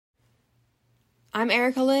I'm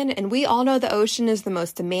Erica Lynn, and we all know the ocean is the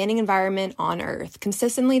most demanding environment on Earth,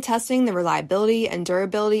 consistently testing the reliability and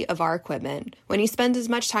durability of our equipment. When you spend as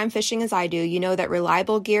much time fishing as I do, you know that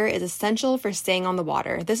reliable gear is essential for staying on the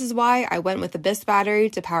water. This is why I went with the Abyss battery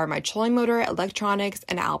to power my trolling motor, electronics,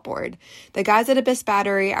 and outboard. The guys at Abyss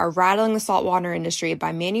Battery are rattling the saltwater industry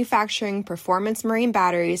by manufacturing performance marine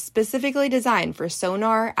batteries specifically designed for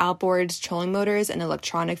sonar, outboards, trolling motors, and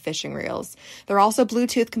electronic fishing reels. They're also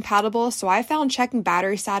Bluetooth compatible, so I found checking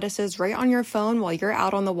battery statuses right on your phone while you're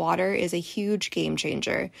out on the water is a huge game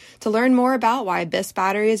changer. To learn more about why Abyss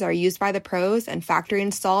batteries are used by the pros and factory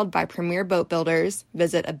installed by premier boat builders,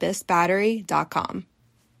 visit abyssbattery.com.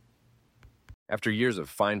 After years of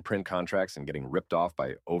fine print contracts and getting ripped off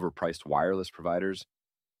by overpriced wireless providers,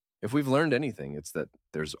 if we've learned anything, it's that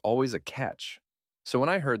there's always a catch. So when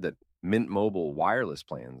I heard that Mint Mobile wireless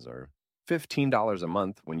plans are $15 a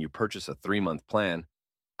month when you purchase a 3-month plan,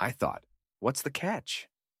 I thought, what's the catch?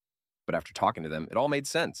 But after talking to them, it all made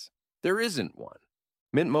sense. There isn't one.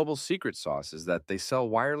 Mint Mobile's secret sauce is that they sell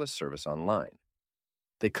wireless service online.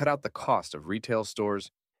 They cut out the cost of retail stores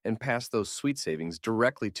and pass those sweet savings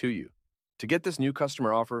directly to you. To get this new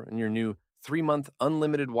customer offer and your new 3-month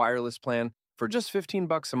unlimited wireless plan for just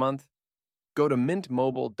 $15 a month, go to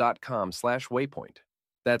mintmobile.com/waypoint.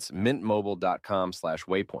 That's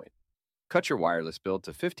mintmobile.com/waypoint. Cut your wireless bill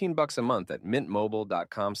to $15 a month at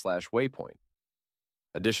mintmobile.com/waypoint.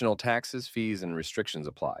 Additional taxes, fees, and restrictions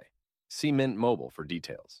apply. See Mint Mobile for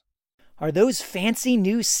details. Are those fancy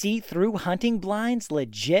new see-through hunting blinds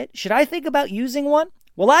legit? Should I think about using one?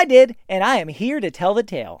 Well, I did, and I am here to tell the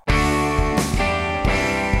tale.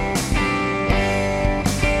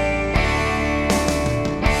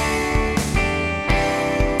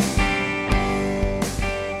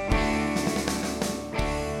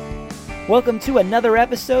 Welcome to another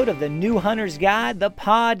episode of the New Hunter's Guide, the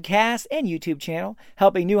podcast and YouTube channel,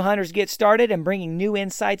 helping new hunters get started and bringing new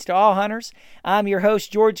insights to all hunters. I'm your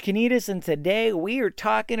host, George Kanitas, and today we are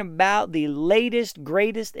talking about the latest,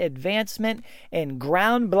 greatest advancement in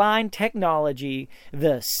ground blind technology,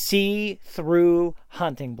 the see-through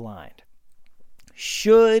hunting blind.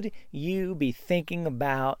 Should you be thinking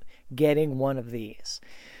about getting one of these?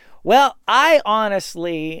 Well, I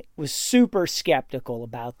honestly was super skeptical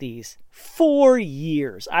about these for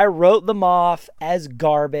years. I wrote them off as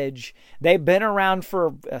garbage. They've been around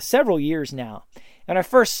for several years now. When I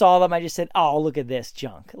first saw them, I just said, oh, look at this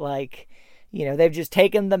junk. Like, you know, they've just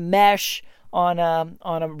taken the mesh on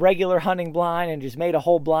a regular hunting blind and just made a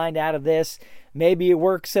whole blind out of this. Maybe it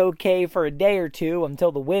works okay for a day or two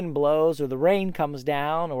until the wind blows or the rain comes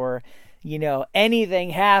down or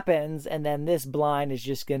anything happens, and then this blind is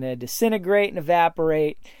just going to disintegrate and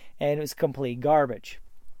evaporate, and it was complete garbage.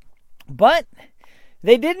 But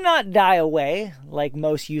they did not die away like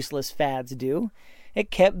most useless fads do.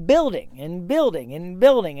 It kept building and building and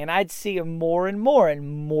building, and I'd see them more and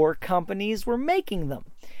more companies were making them.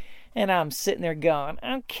 And I'm sitting there going,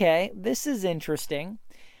 okay, this is interesting.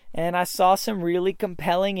 And I saw some really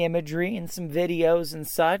compelling imagery and some videos and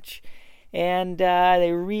such. And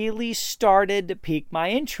they really started to pique my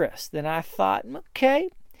interest. And I thought, okay,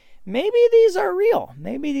 maybe these are real.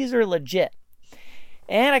 Maybe these are legit.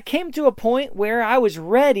 And I came to a point where I was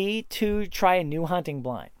ready to try a new hunting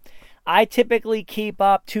blind. I typically keep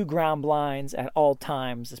up 2 ground blinds at all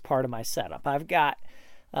times as part of my setup. I've got,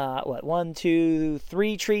 1, 2,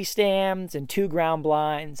 3 tree stands and 2 ground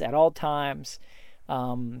blinds at all times.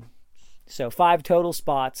 So 5 total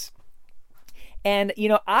spots. And,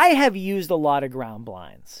 I have used a lot of ground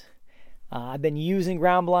blinds. I've been using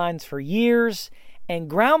ground blinds for years. And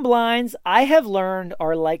ground blinds, I have learned,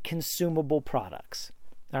 are like consumable products.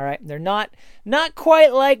 All right? They're not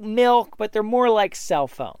quite like milk, but they're more like cell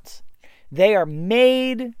phones. They are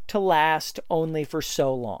made to last only for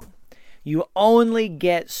so long. You only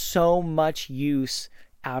get so much use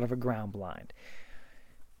out of a ground blind.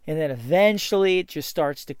 And then eventually it just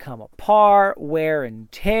starts to come apart, wear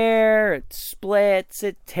and tear, it splits,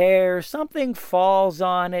 it tears, something falls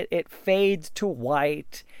on it, it fades to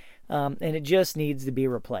white, and it just needs to be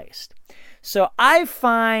replaced. So I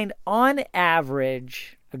find on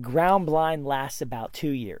average a ground blind lasts about 2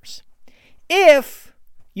 years if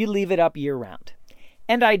you leave it up year round.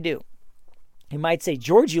 And I do. You might say,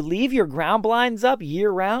 George, you leave your ground blinds up year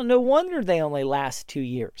round? No wonder they only last 2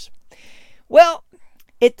 years. Well,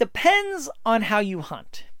 it depends on how you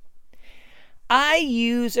hunt. I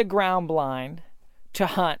use a ground blind to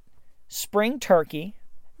hunt spring turkey.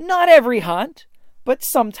 Not every hunt, but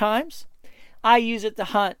sometimes. I use it to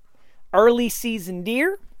hunt early season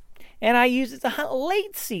deer, and I use it to hunt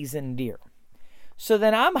late season deer. So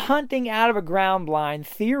then I'm hunting out of a ground blind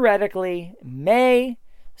theoretically May,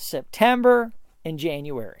 September, and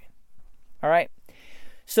January. All right.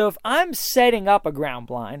 So if I'm setting up a ground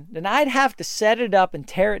blind, then I'd have to set it up and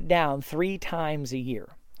tear it down 3 times a year.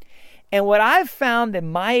 And what I've found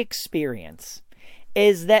in my experience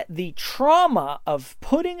is that the trauma of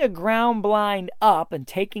putting a ground blind up and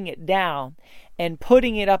taking it down and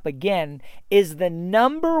putting it up again is the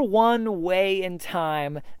number one way in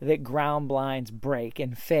time that ground blinds break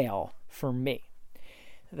and fail for me.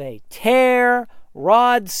 They tear,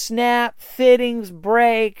 rods snap, fittings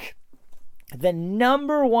break. The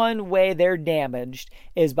number one way they're damaged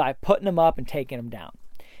is by putting them up and taking them down,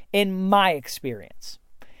 in my experience.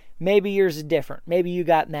 Maybe yours is different. Maybe you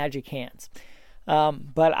got magic hands.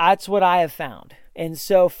 But that's what I have found. And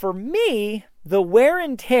so for me, the wear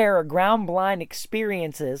and tear a ground blind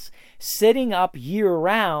experiences sitting up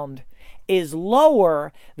year-round is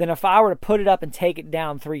lower than if I were to put it up and take it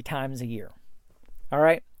down 3 times a year. All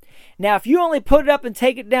right? Now, if you only put it up and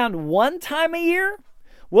take it down 1 time a year,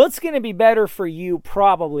 well, it's going to be better for you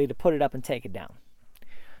probably to put it up and take it down.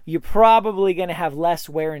 You're probably going to have less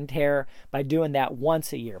wear and tear by doing that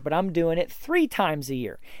once a year. But I'm doing it 3 times a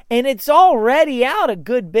year. And it's already out a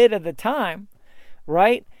good bit of the time,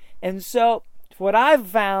 right? And so what I've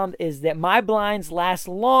found is that my blinds last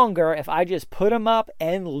longer if I just put them up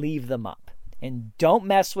and leave them up. And don't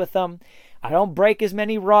mess with them. I don't break as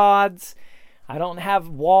many rods. I don't have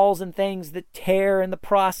walls and things that tear in the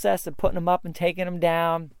process of putting them up and taking them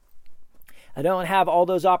down. I don't have all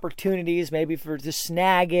those opportunities maybe to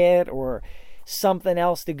snag it or something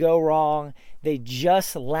else to go wrong. They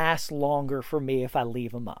just last longer for me if I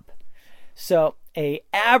leave them up. So a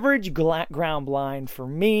average ground blind for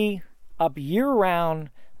me up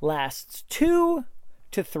year-round lasts 2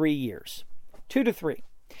 to 3 years. 2 to 3.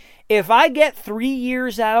 If I get 3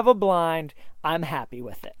 years out of a blind, I'm happy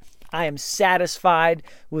with it. I am satisfied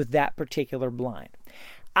with that particular blind.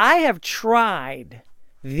 I have tried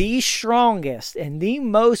the strongest and the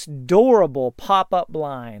most durable pop-up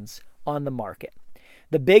blinds on the market.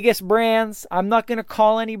 The biggest brands, I'm not going to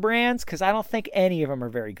call any brands because I don't think any of them are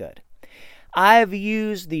very good. I've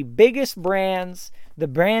used the biggest brands, the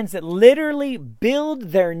brands that literally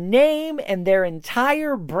build their name and their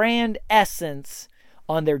entire brand essence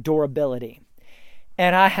on their durability.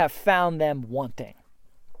 And I have found them wanting.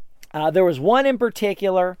 There was one in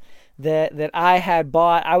particular that I had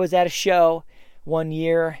bought. I was at a show one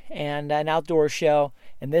year, and an outdoor show,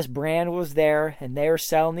 and this brand was there, and they were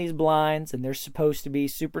selling these blinds, and they're supposed to be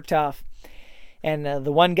super tough. And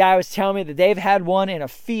the one guy was telling me that they've had one in a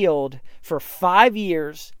field for 5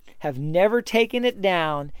 years, have never taken it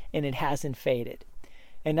down, and it hasn't faded.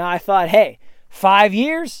 And now I thought, hey, 5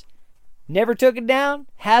 years, never took it down,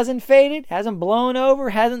 hasn't faded, hasn't blown over,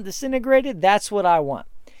 hasn't disintegrated. That's what I want.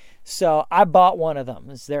 So I bought one of them.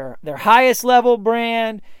 It's their highest level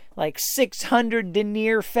brand, like 600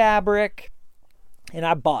 denier fabric. And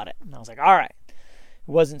I bought it. And I was like, all right. It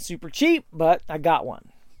wasn't super cheap, but I got one.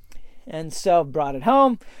 And so brought it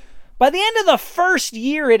home. By the end of the first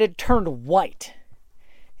year, it had turned white.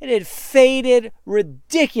 It had faded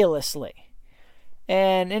ridiculously.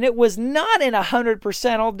 And it was not in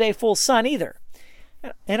 100% all day full sun either.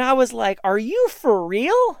 And I was like, are you for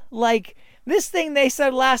real? Like, this thing they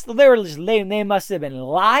said they must have been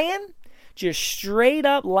lying, just straight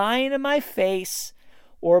up lying in my face,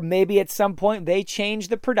 or maybe at some point they changed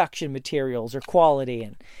the production materials or quality,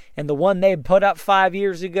 and the one they put up 5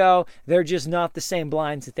 years ago, they're just not the same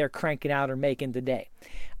blinds that they're cranking out or making today.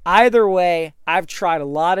 Either way, I've tried a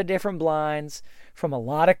lot of different blinds from a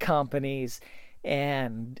lot of companies,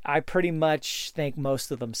 and I pretty much think most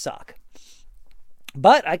of them suck.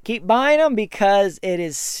 But I keep buying them because it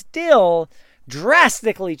is still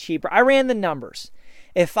drastically cheaper. I ran the numbers.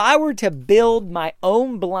 If I were to build my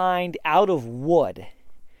own blind out of wood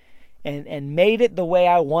and made it the way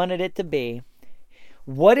I wanted it to be,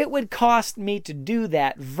 what it would cost me to do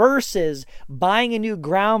that versus buying a new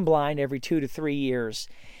ground blind every 2 to 3 years,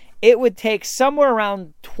 it would take somewhere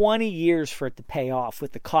around 20 years for it to pay off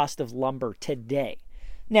with the cost of lumber today.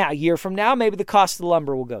 Now, a year from now, maybe the cost of the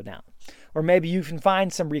lumber will go down. Or maybe you can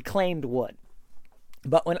find some reclaimed wood.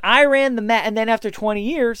 But when I ran the and then after 20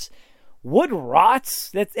 years, wood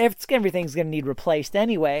rots. Everything's going to need replaced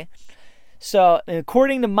anyway. So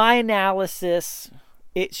according to my analysis,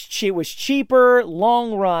 it was cheaper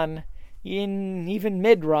long run, even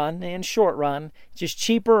mid run and short run, just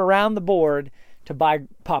cheaper around the board to buy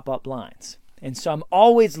pop-up blinds. And so I'm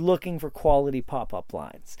always looking for quality pop-up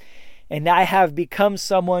blinds. And I have become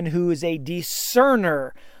someone who is a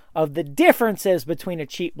discerner of the differences between a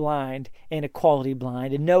cheap blind and a quality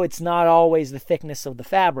blind, and know it's not always the thickness of the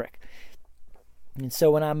fabric. And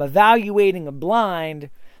so when I'm evaluating a blind,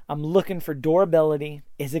 I'm looking for durability.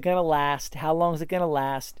 Is it going to last? How long is it going to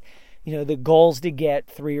last? The goal is to get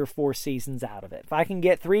 3 or 4 seasons out of it. If I can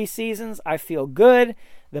get 3 seasons, I feel good.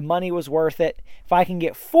 The money was worth it. If I can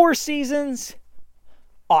get 4 seasons,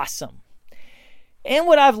 awesome. And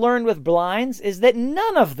what I've learned with blinds is that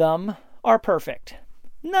none of them are perfect.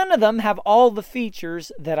 None of them have all the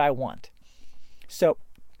features that I want. So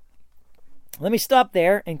let me stop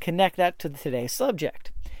there and connect that to today's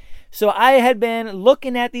subject. So I had been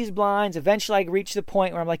looking at these blinds. Eventually I reached the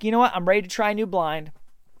point where I'm like, you know what? I'm ready to try a new blind.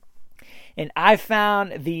 And I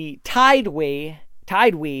found the Tideway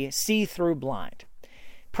see-through blind.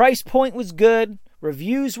 Price point was good.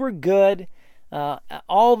 Reviews were good.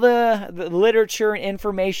 All the literature and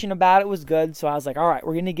information about it was good. So I was like, all right,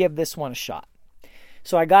 we're going to give this one a shot.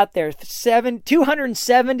 So I got their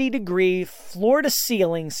 270-degree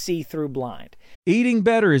floor-to-ceiling see-through blind. Eating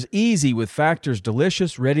better is easy with Factor's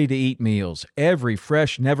delicious, ready-to-eat meals. Every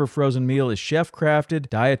fresh, never-frozen meal is chef-crafted,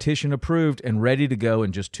 dietitian-approved, and ready to go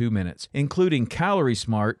in just 2 minutes, including Calorie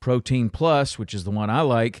Smart, Protein Plus, which is the one I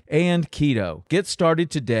like, and Keto. Get started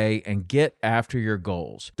today and get after your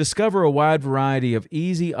goals. Discover a wide variety of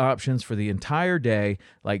easy options for the entire day,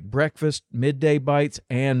 like breakfast, midday bites,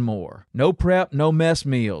 and more. No prep, no mess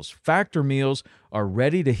meals. Factor meals are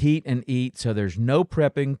ready to heat and eat, so there's no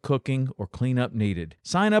prepping, cooking, or cleanup needed.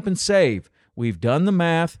 Sign up and save. We've done the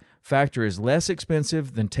math. Factor is less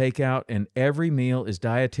expensive than takeout, and every meal is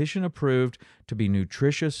dietitian approved to be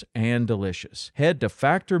nutritious and delicious. Head to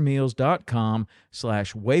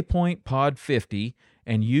factormeals.com/waypointpod50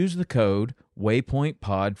 and use the code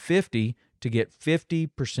waypointpod50 to get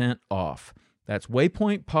 50% off. That's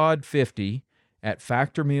waypointpod50 at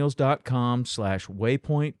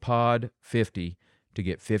factormeals.com/waypointpod50 to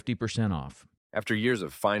get 50% off. After years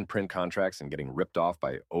of fine print contracts and getting ripped off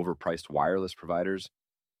by overpriced wireless providers,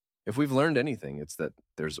 if we've learned anything, it's that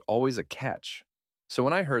there's always a catch. So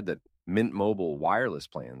when I heard that Mint Mobile wireless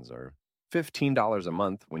plans are $15 a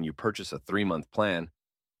month when you purchase a 3-month plan,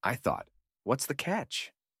 I thought, what's the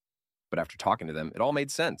catch? But after talking to them, it all made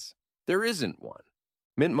sense. There isn't one.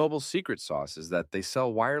 Mint Mobile's secret sauce is that they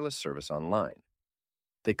sell wireless service online.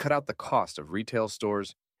 They cut out the cost of retail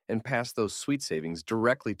stores and pass those sweet savings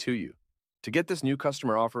directly to you. To get this new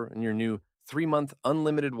customer offer and your new 3-month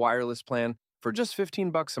unlimited wireless plan for just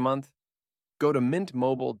 $15 a month, go to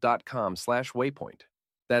mintmobile.com/waypoint.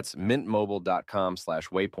 That's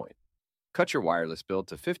mintmobile.com/waypoint. Cut your wireless bill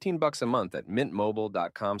to $15 a month at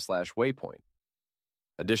mintmobile.com/waypoint.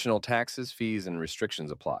 Additional taxes, fees, and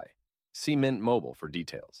restrictions apply. See Mint Mobile for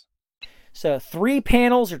details. So 3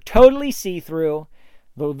 panels are totally see-through.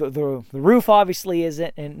 The roof obviously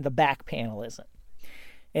isn't, and the back panel isn't.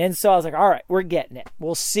 And so I was like, all right, we're getting it.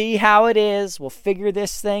 We'll see how it is. We'll figure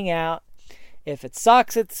this thing out. If it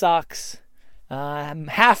sucks, it sucks.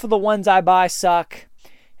 Half of the ones I buy suck.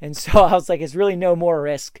 And so I was like, it's really no more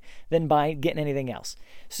risk than getting anything else.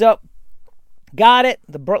 So got it.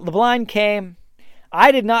 The blind came.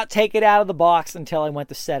 I did not take it out of the box until I went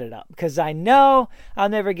to set it up, because I know I'll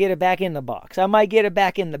never get it back in the box. I might get it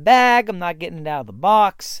back in the bag. I'm not getting it out of the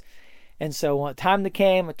box. And so when time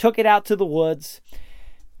came, I took it out to the woods,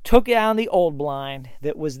 took it out on the old blind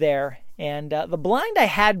that was there. And the blind I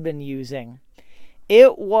had been using,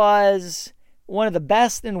 it was one of the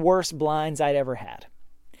best and worst blinds I'd ever had.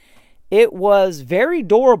 It was very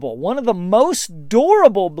durable. One of the most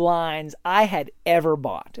durable blinds I had ever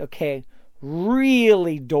bought. Okay.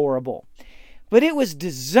 Really durable. But it was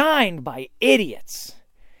designed by idiots.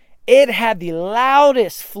 It had the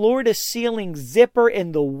loudest floor-to-ceiling zipper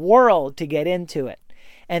in the world to get into it.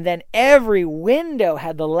 And then every window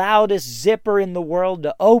had the loudest zipper in the world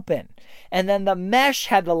to open. And then the mesh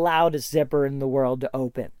had the loudest zipper in the world to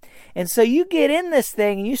open. And so you get in this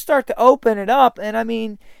thing and you start to open it up, and I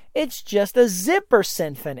mean, it's just a zipper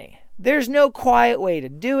symphony. There's no quiet way to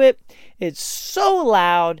do it. It's so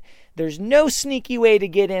loud. There's no sneaky way to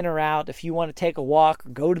get in or out. If you want to take a walk or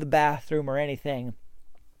go to the bathroom or anything,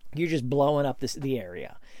 you're just blowing up the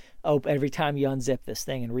area every time you unzip this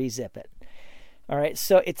thing and rezip it. All right,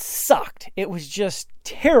 so it sucked. It was just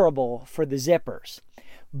terrible for the zippers.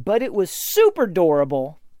 But it was super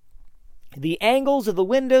durable. The angles of the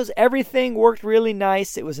windows, everything worked really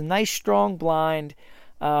nice. It was a nice, strong blind.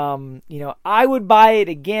 I would buy it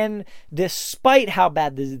again, despite how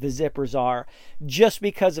bad the zippers are, just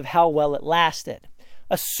because of how well it lasted,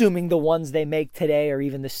 assuming the ones they make today are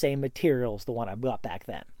even the same material as the one I bought back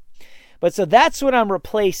then. But so that's what I'm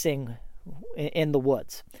replacing in the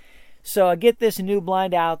woods. So I get this new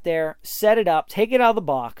blind out there, set it up, take it out of the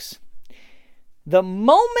box. The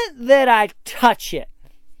moment that I touch it,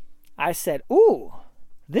 I said, ooh,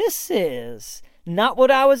 this is not what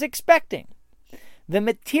I was expecting. The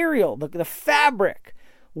material, the fabric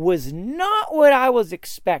was not what I was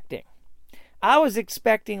expecting. I was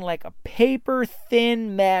expecting like a paper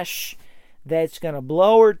thin mesh that's going to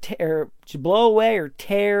blow away or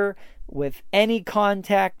tear with any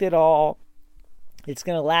contact at all. It's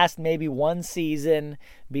going to last maybe one season.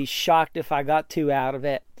 Be shocked if I got two out of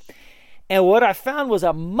it. And what I found was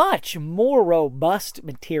a much more robust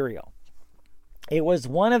material. It was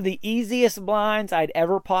one of the easiest blinds I'd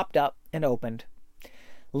ever popped up and opened.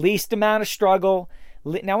 Least amount of struggle.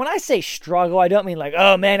 Now, when I say struggle, I don't mean like,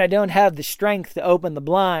 oh man, I don't have the strength to open the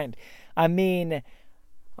blind. I mean,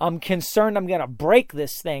 I'm concerned I'm going to break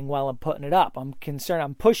this thing while I'm putting it up. I'm concerned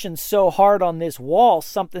I'm pushing so hard on this wall,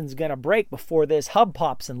 something's going to break before this hub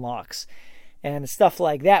pops and locks. And stuff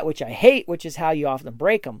like that, which I hate, which is how you often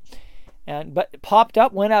break them. But it popped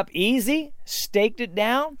up, went up easy, staked it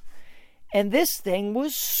down, and this thing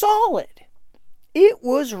was solid. It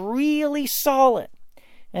was really solid.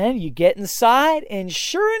 And you get inside, and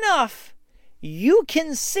sure enough, you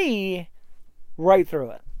can see right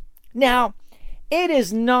through it. Now, it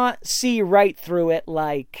is not see right through it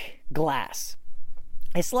like glass.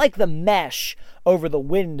 It's like the mesh over the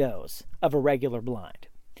windows of a regular blind.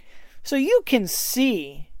 So you can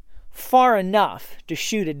see far enough to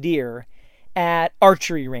shoot a deer at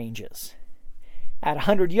archery ranges. At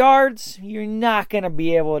 100 yards, you're not going to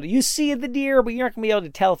be able to... You see the deer, but you're not going to be able to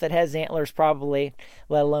tell if it has antlers probably,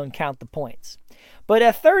 let alone count the points. But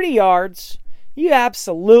at 30 yards, you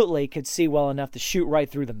absolutely could see well enough to shoot right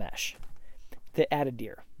through the mesh at a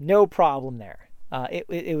deer. No problem there.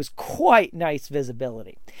 It was quite nice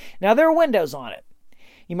visibility. Now, there are windows on it.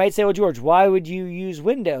 You might say, well, George, why would you use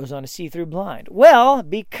windows on a see-through blind? Well,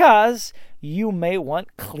 because you may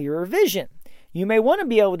want clearer vision. You may want to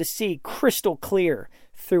be able to see crystal clear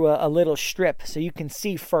through a little strip so you can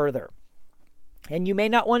see further. And you may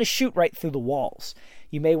not want to shoot right through the walls.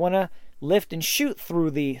 You may want to lift and shoot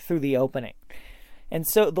through the opening. And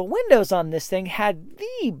so the windows on this thing had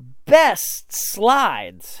the best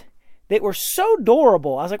slides. They were so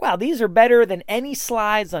durable. I was like, wow, these are better than any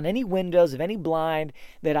slides on any windows of any blind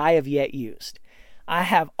that I have yet used. I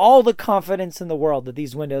have all the confidence in the world that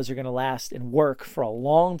these windows are going to last and work for a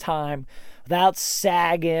long time without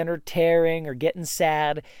sagging or tearing or getting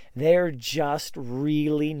sad. They're just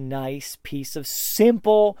really nice piece of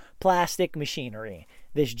simple plastic machinery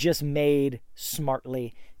that's just made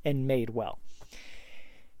smartly and made well.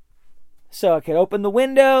 So I could open the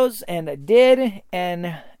windows, and I did,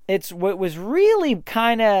 and it's what was really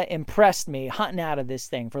kind of impressed me hunting out of this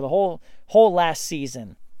thing for the whole last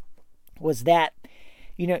season was that,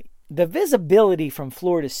 you know, the visibility from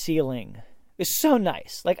floor to ceiling is so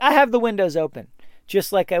nice. Like, I have the windows open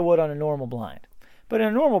just like I would on a normal blind. But in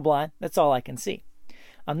a normal blind, that's all I can see.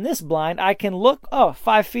 On this blind, I can look,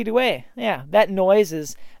 5 feet away. Yeah, that noise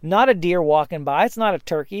is not a deer walking by. It's not a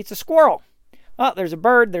turkey. It's a squirrel. Oh, there's a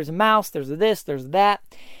bird, there's a mouse, there's a this, there's that.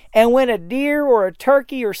 And when a deer or a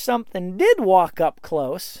turkey or something did walk up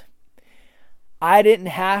close, I didn't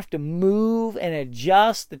have to move and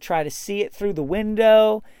adjust to try to see it through the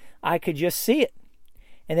window. I could just see it.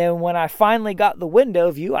 And then when I finally got the window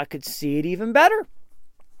view, I could see it even better.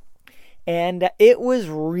 And it was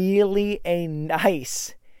really a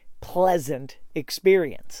nice, pleasant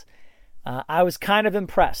experience. I was kind of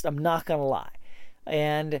impressed. I'm not going to lie.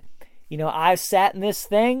 And, you know, I sat in this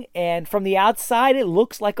thing, and from the outside, it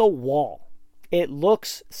looks like a wall. It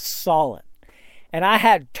looks solid. And I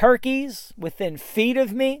had turkeys within feet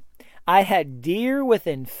of me. I had deer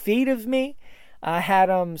within feet of me. I had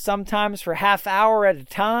them sometimes for half hour at a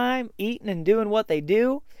time, eating and doing what they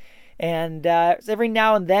do. And every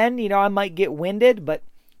now and then, you know, I might get winded, but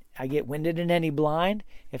I get winded in any blind.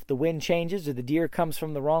 If the wind changes or the deer comes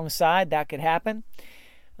from the wrong side, that could happen.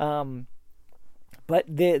 But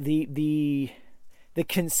the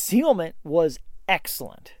concealment was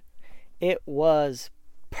excellent. It was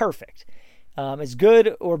perfect. As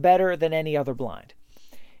good or better than any other blind.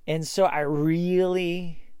 And so I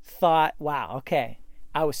really thought, wow, okay.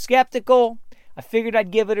 I was skeptical. I figured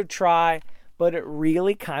I'd give it a try, but it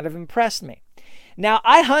really kind of impressed me. Now,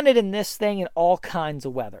 I hunted in this thing in all kinds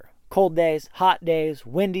of weather. Cold days, hot days,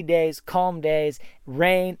 windy days, calm days,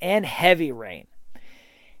 rain, and heavy rain.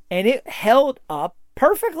 And it held up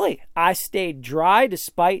perfectly. I stayed dry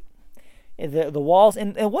despite the walls.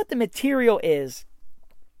 And what the material is,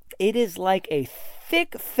 it is like a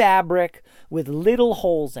thick fabric with little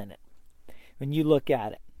holes in it when you look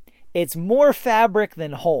at it. It's more fabric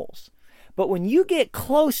than holes. But when you get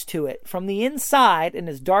close to it from the inside, and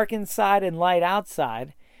it's dark inside and light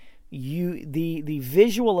outside, the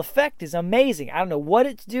visual effect is amazing. I don't know what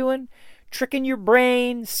it's doing, tricking your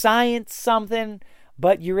brain, science, something,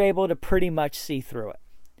 but you're able to pretty much see through it.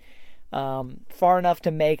 Far enough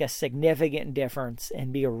to make a significant difference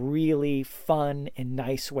and be a really fun and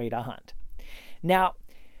nice way to hunt. Now,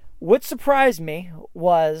 what surprised me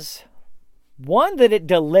was, one, that it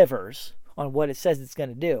delivers on what it says it's going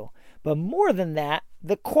to do, but more than that,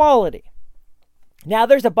 the quality. Now,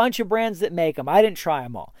 there's a bunch of brands that make them. I didn't try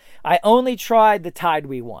them all. I only tried the Tide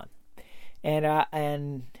We Won.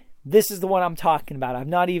 And this is the one I'm talking about.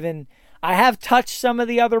 I have touched some of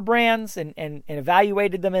the other brands and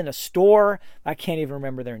evaluated them in a store. I can't even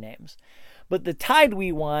remember their names. But the Tide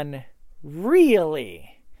We Won,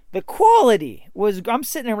 really, the quality was, I'm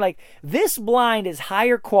sitting there like, this blind is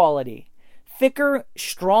higher quality, thicker,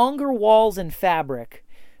 stronger walls and fabric,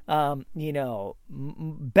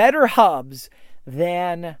 better hubs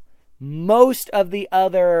than most of the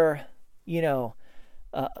other,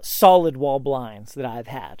 solid wall blinds that I've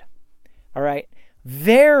had. All right.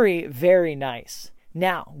 Very, very nice.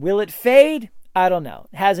 Now, will it fade? I don't know.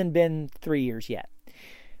 It hasn't been 3 years yet.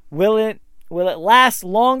 Will it last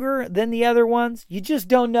longer than the other ones? You just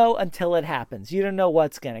don't know until it happens. You don't know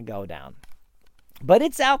what's going to go down. But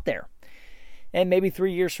it's out there. And maybe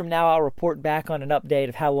 3 years from now, I'll report back on an update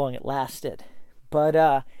of how long it lasted.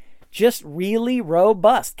 But just really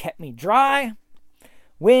robust. Kept me dry.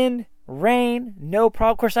 Wind, rain, no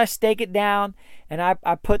problem. Of course, I stake it down, and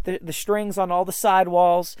I put the strings on all the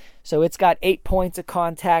sidewalls, so it's got 8 points of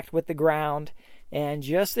contact with the ground, and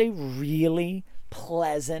just a really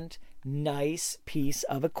pleasant, nice piece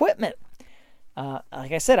of equipment.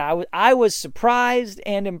 Like I said, I was surprised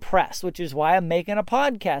and impressed, which is why I'm making a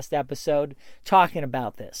podcast episode talking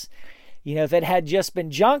about this. If it had just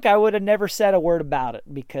been junk, I would have never said a word about it,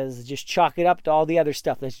 because just chalk it up to all the other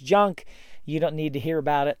stuff that's junk. You don't need to hear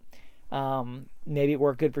about it. Maybe it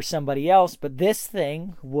worked good for somebody else, but this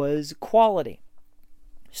thing was quality.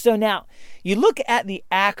 So now you look at the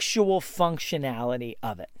actual functionality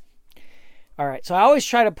of it. All right, so I always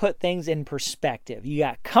try to put things in perspective. You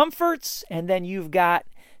got comforts, and then you've got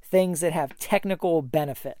things that have technical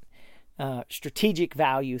benefit, strategic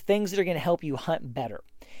value, things that are going to help you hunt better.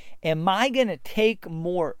 Am I going to take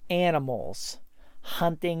more animals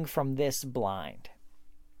hunting from this blind?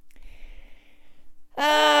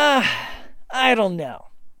 I don't know.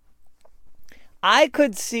 I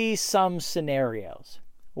could see some scenarios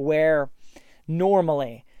where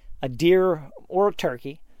normally a deer or a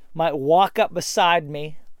turkey might walk up beside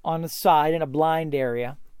me on the side in a blind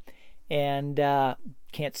area, and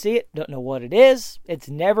can't see it, don't know what it is. It's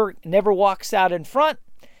never walks out in front,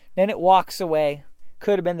 then it walks away.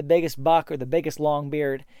 Could have been the biggest buck or the biggest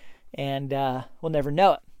longbeard, and we'll never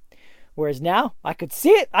know it. Whereas now, I could see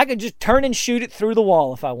it. I could just turn and shoot it through the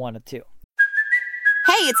wall if I wanted to.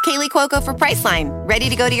 Hey, it's Kaylee Cuoco for Priceline. Ready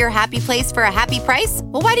to go to your happy place for a happy price?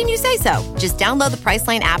 Well, why didn't you say so? Just download the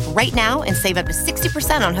Priceline app right now and save up to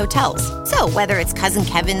 60% on hotels. So whether it's Cousin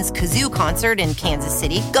Kevin's Kazoo Concert in Kansas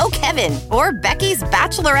City, go Kevin, or Becky's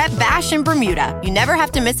Bachelorette Bash in Bermuda, you never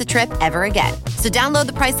have to miss a trip ever again. So download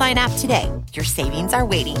the Priceline app today. Your savings are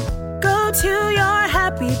waiting. Go to your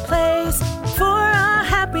happy place for a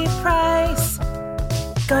happy price.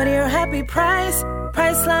 Go to your happy price,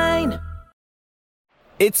 Priceline.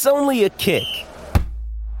 It's only a kick,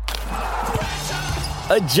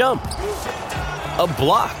 a jump, a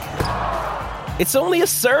block. It's only a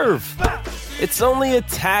serve. It's only a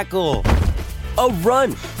tackle, a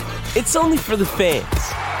run. It's only for the fans.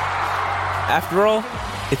 After all,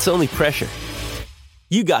 it's only pressure.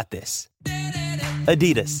 You got this.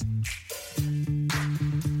 Adidas.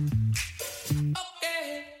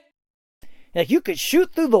 Like, you could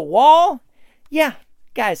shoot through the wall? Yeah.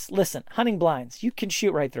 Guys, listen, hunting blinds, you can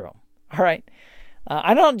shoot right through them. All right.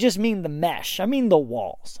 I don't just mean the mesh. I mean the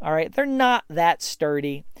walls. All right. They're not that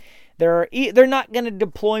sturdy. They're not going to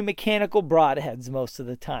deploy mechanical broadheads most of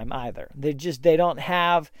the time either. They don't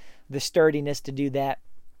have the sturdiness to do that.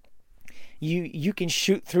 You can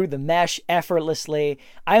shoot through the mesh effortlessly.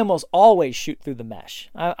 I almost always shoot through the mesh.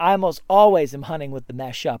 I almost always am hunting with the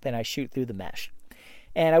mesh up, and I shoot through the mesh.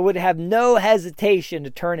 And I would have no hesitation to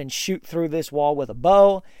turn and shoot through this wall with a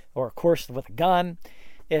bow, or of course with a gun.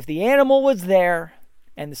 If the animal was there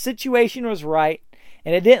and the situation was right,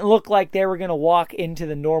 and it didn't look like they were going to walk into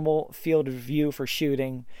the normal field of view for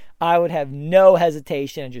shooting, I would have no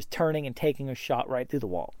hesitation in just turning and taking a shot right through the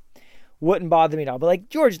wall. Wouldn't bother me at all. But like,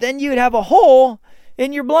 George, then you'd have a hole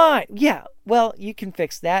in your blind. Yeah, well, you can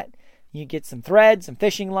fix that. You get some thread, some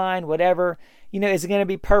fishing line, whatever. Is it going to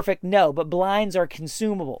be perfect? No, but blinds are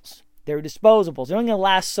consumables. They're disposables. They're only going to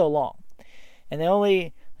last so long. And they're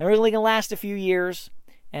only going to last a few years.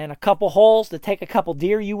 And a couple holes to take a couple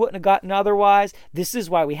deer you wouldn't have gotten otherwise. This is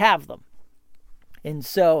why we have them. And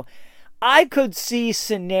so I could see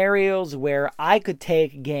scenarios where I could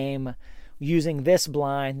take game using this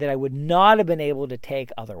blind that I would not have been able to take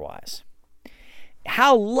otherwise.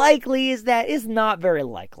 How likely is that? Is not very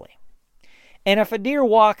likely. And if a deer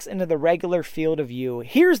walks into the regular field of view,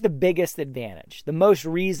 here's the biggest advantage, the most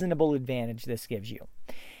reasonable advantage this gives you,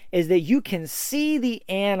 is that you can see the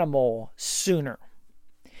animal sooner.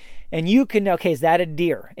 And you can know, okay, is that a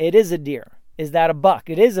deer? It is a deer. Is that a buck?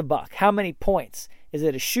 It is a buck. How many points? Is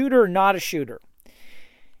it a shooter or not a shooter? It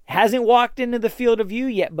hasn't walked into the field of view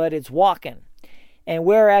yet, but it's walking. And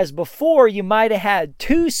whereas before you might have had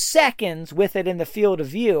 2 seconds with it in the field of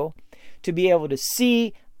view to be able to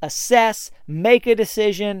see, assess, make a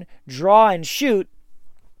decision, draw, and shoot,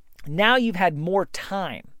 now you've had more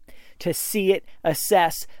time to see it,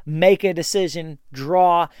 assess, make a decision,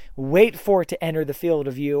 draw, wait for it to enter the field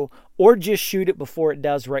of view, or just shoot it before it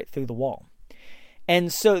does right through the wall.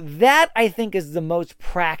 And so that, I think, is the most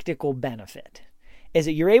practical benefit, is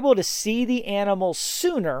that you're able to see the animal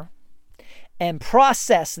sooner and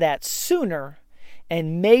process that sooner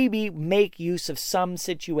and maybe make use of some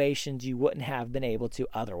situations you wouldn't have been able to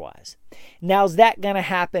otherwise. Now, is that going to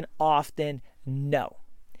happen often? No.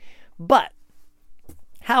 But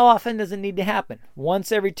how often does it need to happen?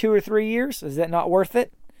 Once every 2 or 3 years? Is that not worth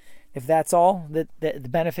it? If that's all the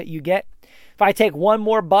benefit you get? If I take one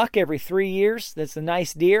more buck every 3 years, that's a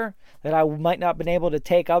nice deer that I might not have been able to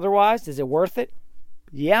take otherwise, is it worth it?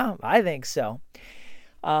 Yeah, I think so.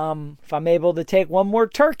 If I'm able to take one more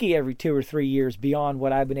turkey every 2 or 3 years beyond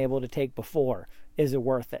what I've been able to take before, is it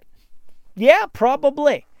worth it? Yeah,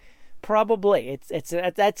 probably. Probably.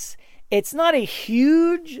 It's not a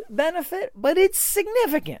huge benefit, but it's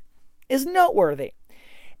significant. It's noteworthy.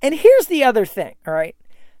 And here's the other thing, all right?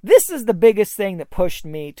 This is the biggest thing that pushed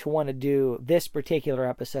me to want to do this particular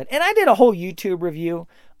episode. And I did a whole YouTube review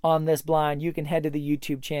on this blind. You can head to the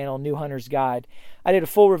YouTube channel, New Hunter's Guide. I did a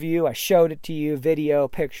full review. I showed it to you, video,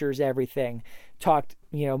 pictures, everything. Talked,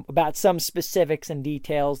 about some specifics and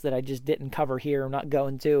details that I just didn't cover here. I'm not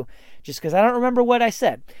going to, just because I don't remember what I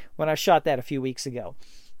said when I shot that a few weeks ago.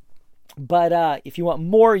 But if you want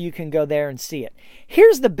more, you can go there and see it.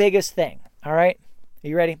 Here's the biggest thing, all right? Are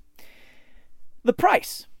you ready? The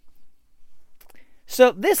price.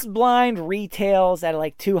 So this blind retails at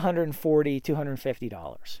like $240,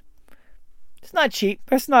 $250. It's not cheap.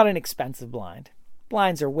 It's not an expensive blind.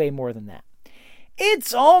 Blinds are way more than that.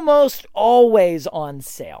 It's almost always on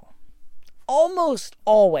sale. Almost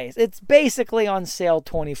always. It's basically on sale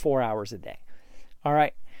 24 hours a day. All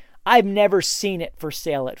right. I've never seen it for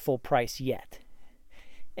sale at full price yet.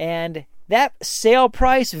 And that sale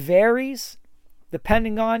price varies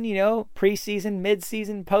depending on, preseason,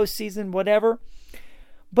 mid-season, postseason, whatever.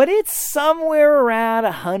 But it's somewhere around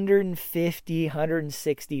 $150,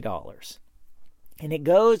 $160. And it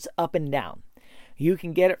goes up and down. You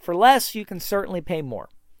can get it for less. You can certainly pay more.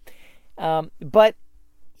 But,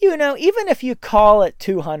 even if you call it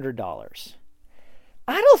 $200,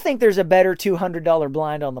 I don't think there's a better $200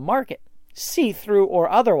 blind on the market, see-through or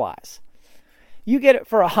otherwise. You get it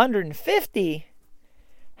for $150,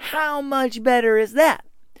 how much better is that?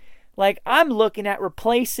 Like, I'm looking at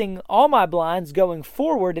replacing all my blinds going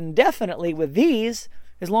forward indefinitely with these,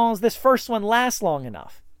 as long as this first one lasts long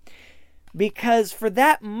enough. Because for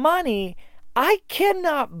that money, I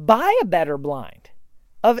cannot buy a better blind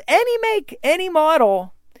of any make, any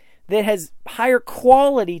model that has higher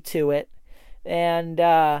quality to it and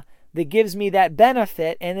that gives me that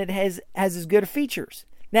benefit, and it has as good features.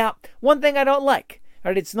 Now, one thing I don't like,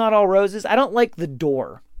 right? It's not all roses. I don't like the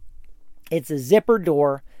door. It's a zipper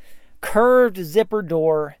door, curved zipper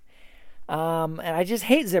door, and I just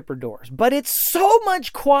hate zipper doors. But it's so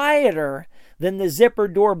much quieter than the zipper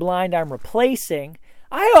door blind I'm replacing.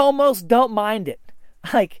 I almost don't mind it.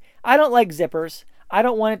 Like, I don't like zippers. I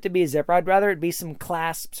don't want it to be a zipper. I'd rather it be some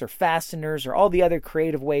clasps or fasteners or all the other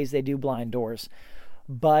creative ways they do blind doors.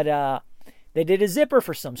 But they did a zipper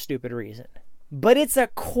for some stupid reason. But it's a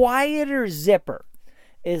quieter zipper.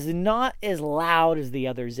 It's not as loud as the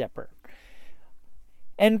other zipper.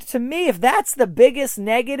 And to me, if that's the biggest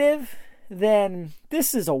negative, then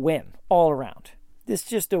this is a win all around. This is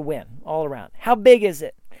just a win all around. How big is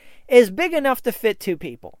it? It's big enough to fit 2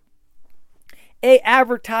 people. They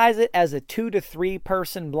advertise it as a 2 to 3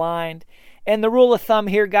 person blind. And the rule of thumb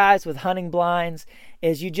here, guys, with hunting blinds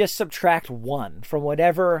is you just subtract 1 from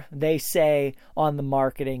whatever they say on the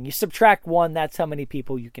marketing. You subtract 1, that's how many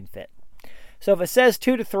people you can fit. So if it says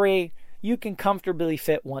 2 to 3, you can comfortably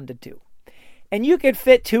fit 1 to 2. And you could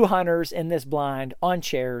fit 2 hunters in this blind on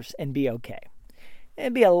chairs and be okay.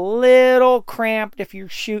 It'd be a little cramped if you're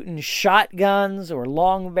shooting shotguns or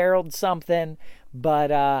long-barreled something,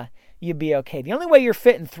 but you'd be okay. The only way you're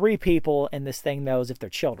fitting 3 people in this thing, though, is if they're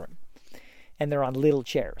children and they're on little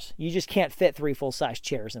chairs. You just can't fit 3 full-size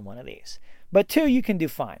chairs in one of these. But 2, you can do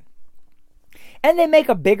fine. And they make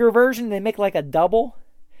a bigger version. They make like a double,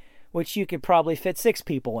 which you could probably fit 6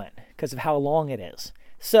 people in because of how long it is.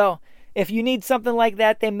 So if you need something like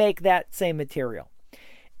that, they make that same material.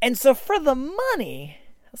 And so for the money,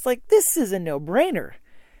 it's like, this is a no-brainer.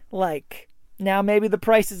 Like, now maybe the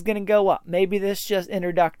price is going to go up. Maybe this is just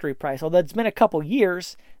introductory price. Although it's been a couple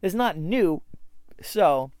years. It's not new.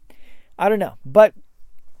 So, I don't know. But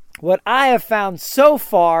what I have found so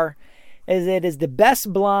far is it is the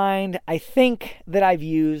best blind I think that I've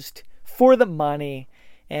used for the money.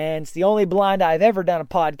 And it's the only blind I've ever done a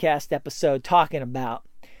podcast episode talking about.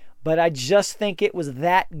 But I just think it was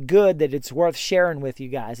that good that it's worth sharing with you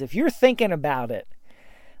guys. If you're thinking about it,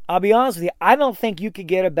 I'll be honest with you, I don't think you could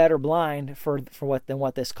get a better blind than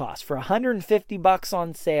what this costs. For $150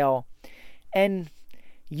 on sale, and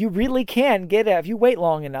you really can get it if you wait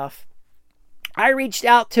long enough. I reached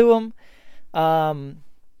out to them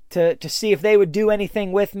to see if they would do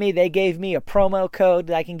anything with me. They gave me a promo code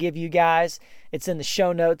that I can give you guys. It's in the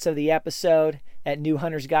show notes of the episode at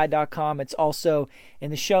newhuntersguide.com. It's also in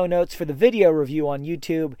the show notes for the video review on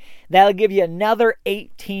YouTube. That'll give you another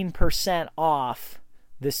 18% off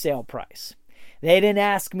the sale price. They didn't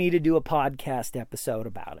ask me to do a podcast episode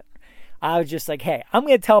about it. I was just like, hey, I'm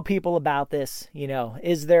going to tell people about this. You know,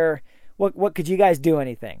 is there, what could you guys do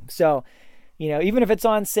anything? So, you know, even if it's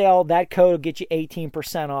on sale, that code will get you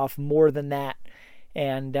 18% off, more than that.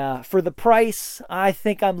 And for the price, I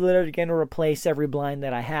think I'm literally going to replace every blind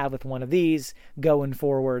that I have with one of these going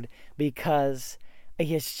forward, because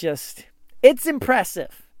it's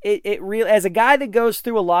impressive. It really, as a guy that goes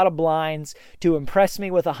through a lot of blinds, to impress me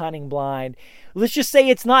with a hunting blind, let's just say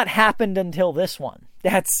it's not happened until this one.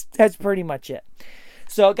 That's pretty much it.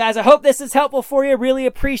 So guys, I hope this is helpful for you. Really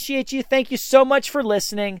appreciate you. Thank you so much for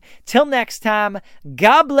listening. Till next time,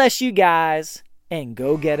 God bless you guys, and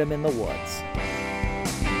go get them in the woods.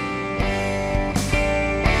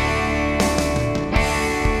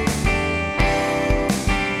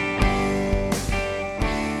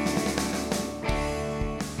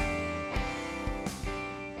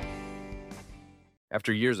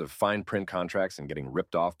 After years of fine print contracts and getting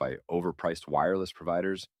ripped off by overpriced wireless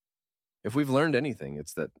providers, if we've learned anything,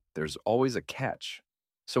 it's that there's always a catch.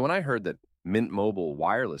 So when I heard that Mint Mobile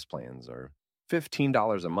wireless plans are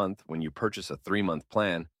 $15 a month when you purchase a 3-month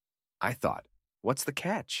plan, I thought, what's the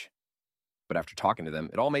catch? But after talking to them,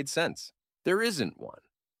 it all made sense. There isn't one.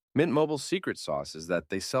 Mint Mobile's secret sauce is that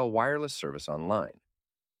they sell wireless service online.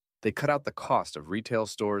 They cut out the cost of retail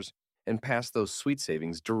stores and pass those sweet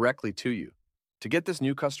savings directly to you. To get this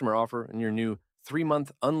new customer offer and your new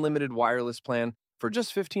 3-month unlimited wireless plan for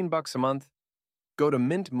just $15 a month, go to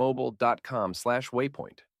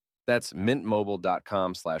mintmobile.com/waypoint. That's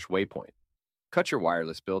mintmobile.com/waypoint. Cut your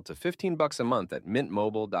wireless bill to $15 a month at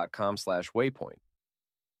mintmobile.com/waypoint.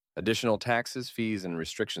 Additional taxes, fees, and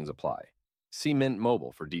restrictions apply. See Mint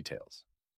Mobile for details.